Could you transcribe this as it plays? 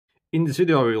In this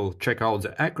video we will check out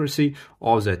the accuracy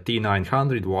of the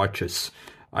T900 watches.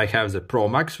 I have the Pro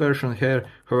Max version here,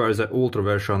 however the Ultra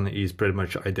version is pretty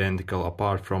much identical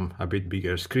apart from a bit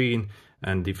bigger screen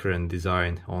and different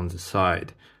design on the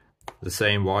side. The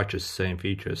same watches, same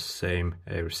features, same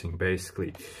everything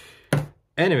basically.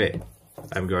 Anyway,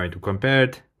 I'm going to compare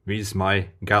it with my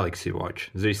Galaxy watch.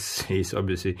 This is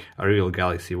obviously a real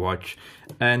Galaxy watch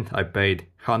and I paid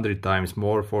 100 times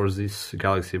more for this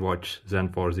Galaxy watch than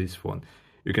for this one.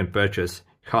 You can purchase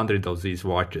 100 of these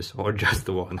watches or just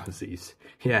one of these.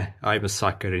 Yeah, I'm a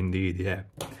sucker indeed, yeah,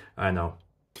 I know.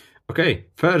 Okay,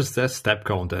 first the step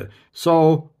counter.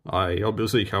 So I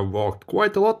obviously have walked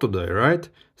quite a lot today, right?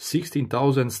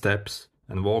 16,000 steps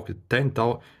and walked 10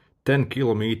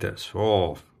 kilometers.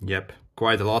 Oh, yep,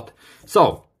 quite a lot.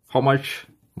 So, how much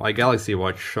my Galaxy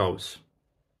watch shows?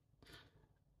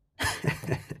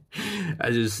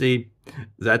 As you see,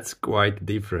 that's quite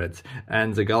different.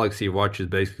 And the Galaxy watch is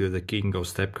basically the king of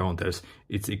step counters.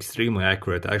 It's extremely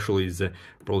accurate. Actually, it's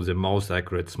probably the most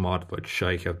accurate smartwatch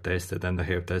I have tested, and I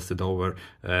have tested over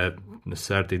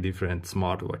 30 different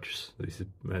smartwatches. This is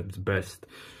the best.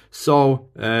 So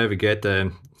we get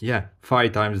yeah,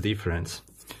 5 times difference.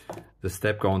 The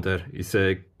step counter is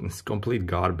complete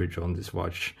garbage on this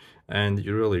watch, and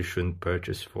you really shouldn't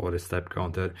purchase for a step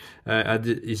counter.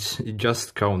 It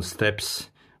just counts steps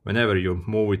whenever you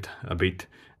move it a bit,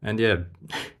 and yeah,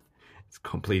 it's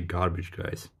complete garbage,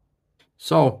 guys.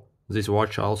 So this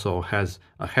watch also has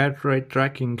a heart rate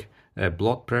tracking, a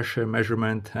blood pressure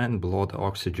measurement and blood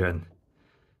oxygen.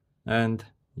 And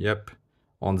yep,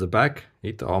 on the back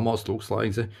it almost looks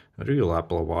like the real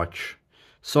Apple Watch.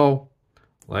 So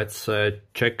let's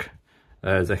check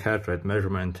the heart rate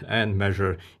measurement and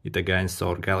measure it against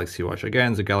our Galaxy Watch.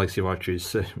 Again, the Galaxy Watch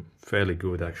is fairly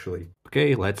good actually.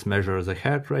 Okay, let's measure the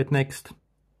heart rate next.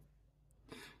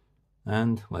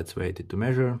 And let's wait it to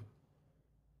measure.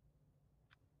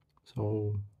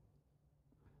 So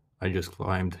I just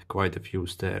climbed quite a few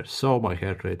stairs, so my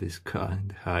heart rate is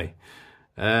kind of high.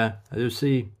 As you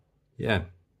see, yeah,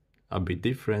 a bit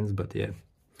different, but yeah.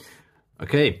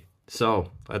 Okay,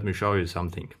 so let me show you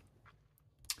something.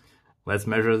 Let's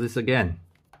measure this again.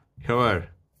 However,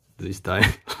 this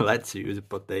time let's use a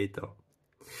potato.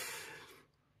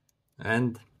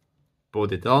 And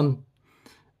put it on.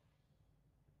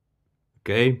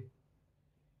 Okay.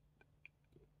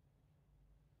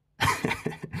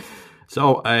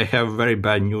 So I have very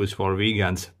bad news for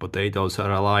vegans. Potatoes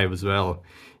are alive as well.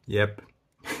 Yep.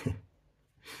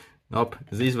 Nope,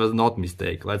 this was not a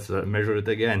mistake. Let's measure it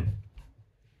again.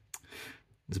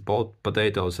 The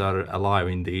potatoes are alive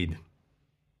indeed.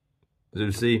 As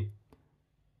you see,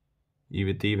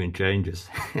 it even changes.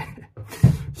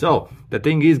 So, the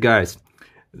thing is, guys,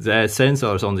 the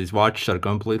sensors on this watch are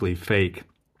completely fake.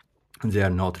 They are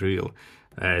not real.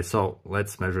 So,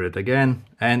 let's measure it again.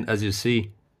 And as you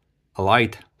see, a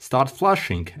light starts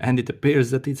flashing and it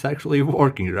appears that it's actually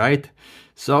working, right?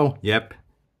 So, yep,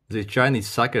 the Chinese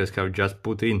suckers have just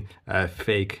put in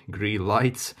fake green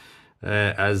lights.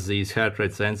 As these heart rate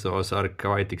sensors are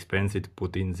quite expensive to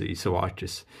put in these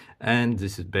watches, and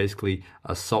this is basically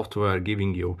a software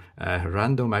giving you a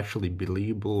random, actually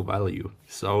believable value.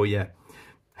 So yeah,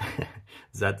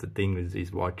 that's the thing with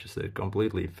these watches, they're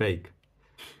completely fake.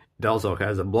 It also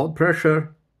has a blood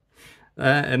pressure,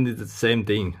 and it's the same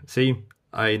thing. See,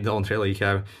 I don't really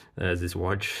have this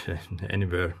watch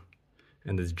anywhere,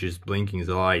 and it's just blinking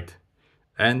the light.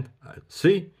 And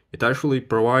see, it actually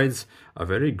provides a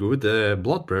very good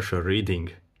blood pressure reading.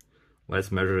 Let's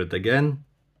measure it again,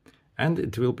 and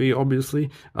it will be obviously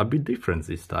a bit different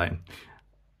this time.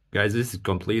 Guys, this is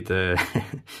complete this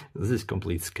is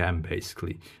complete scam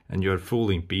basically, and you're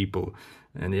fooling people.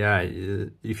 And yeah,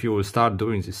 if you start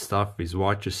doing this stuff with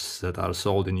watches that are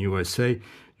sold in USA,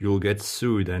 you'll get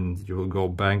sued and you'll go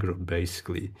bankrupt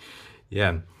basically.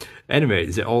 Yeah, anyway,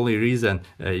 the only reason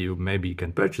you maybe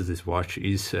can purchase this watch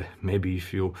is maybe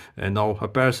if you know a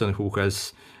person who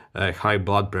has high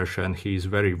blood pressure and he's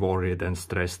very worried and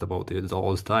stressed about it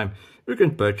all the time. You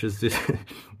can purchase this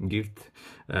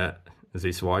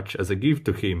this watch as a gift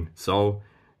to him, so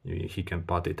he can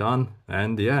put it on,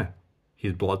 and yeah,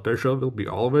 his blood pressure will be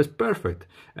always perfect,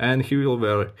 and he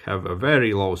will have a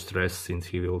very low stress since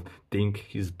he will think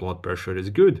his blood pressure is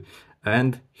good,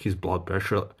 and his blood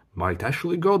pressure might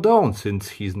actually go down since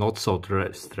he's not so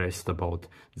stressed about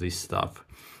this stuff.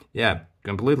 Yeah,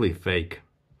 completely fake.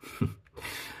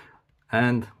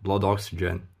 And blood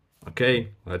oxygen.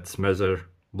 Okay, let's measure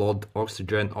blood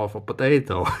oxygen of a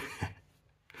potato.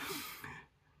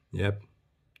 Yep.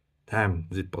 Damn,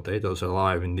 the potatoes are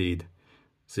alive indeed.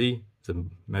 See, the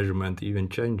measurement even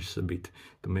changes a bit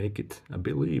to make it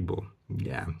believable.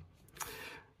 Yeah,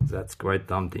 that's quite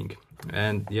something.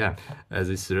 And yeah, as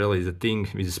it's really the thing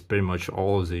with pretty much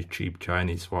all the cheap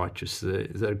Chinese watches,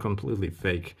 they're completely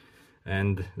fake,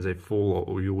 and they're full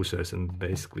of users, and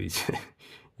basically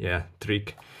yeah,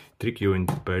 trick you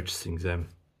into purchasing them.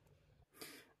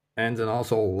 And then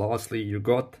also lastly you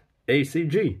got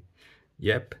ECG.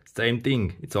 Yep, same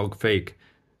thing, it's all fake.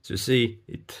 So you see,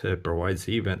 it provides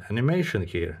even animation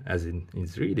here, as in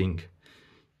it's reading.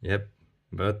 Yep,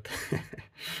 but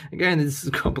again, it's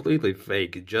completely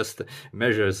fake. It just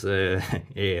measures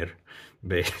air,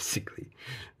 basically.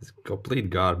 It's complete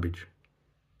garbage.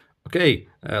 Okay,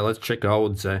 let's check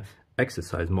out the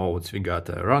exercise modes. We got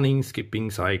running, skipping,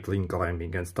 cycling,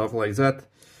 climbing and stuff like that.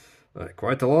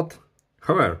 Quite a lot.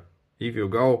 However, if you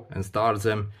go and start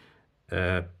them,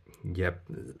 yep,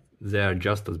 they are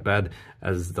just as bad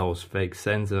as those fake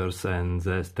sensors and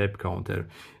the step counter.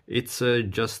 It's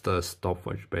just a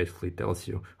stopwatch, basically tells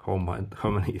you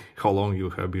how long you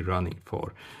have been running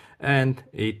for, and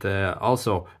it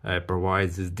also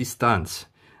provides this distance.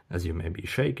 As you maybe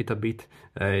shake it a bit,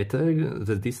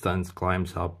 the distance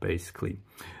climbs up basically.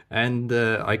 And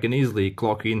I can easily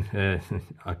clock in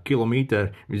a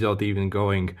kilometer without even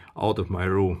going out of my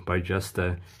room by just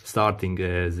starting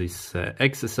this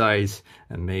exercise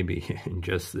and maybe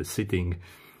just sitting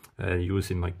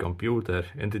using my computer,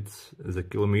 and the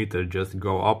kilometer just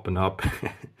go up and up.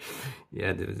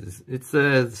 Yeah, it's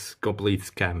a complete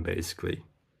scam basically,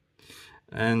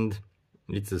 and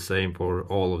it's the same for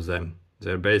all of them.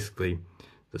 They're basically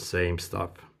the same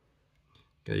stuff.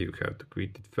 Okay, you have to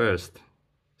quit it first.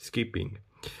 Skipping.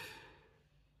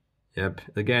 Yep,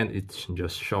 again, it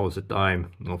just shows the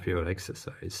time of your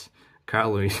exercise.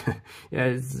 Calories, yeah,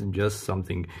 it's just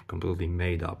something completely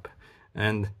made up.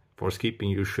 And for skipping,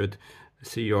 you should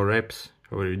see your reps,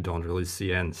 or you don't really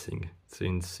see anything,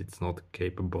 since it's not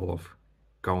capable of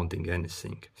counting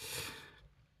anything.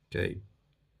 Okay.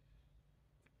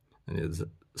 And it's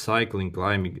cycling,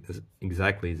 climbing is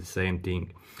exactly the same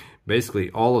thing. Basically,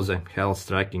 all of the health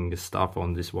tracking stuff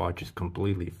on this watch is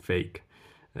completely fake.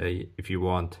 If you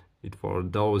want it for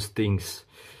those things,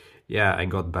 yeah, I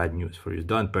got bad news for you.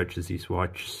 Don't purchase these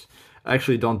watches.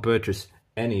 Actually, don't purchase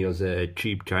any of the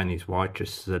cheap Chinese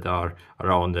watches that are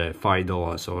around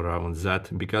 $5 or around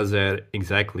that, because they're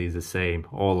exactly the same,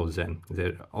 all of them.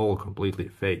 They're all completely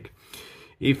fake.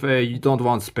 If you don't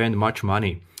want to spend much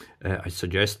money, I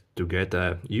suggest to get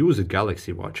a used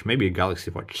Galaxy watch, maybe a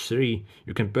Galaxy Watch 3.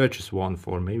 You can purchase one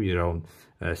for maybe around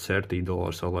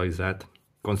 $30 or like that.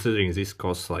 Considering this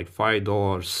costs like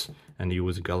 $5, and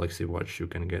used Galaxy Watch you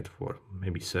can get for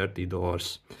maybe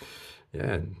 $30.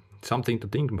 Yeah, something to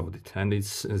think about it. And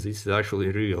this is actually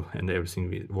real, and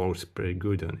everything works pretty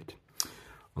good on it.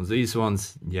 On these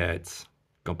ones, yeah, it's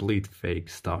complete fake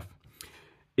stuff.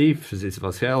 If this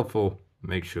was helpful,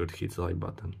 make sure to hit the like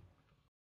button.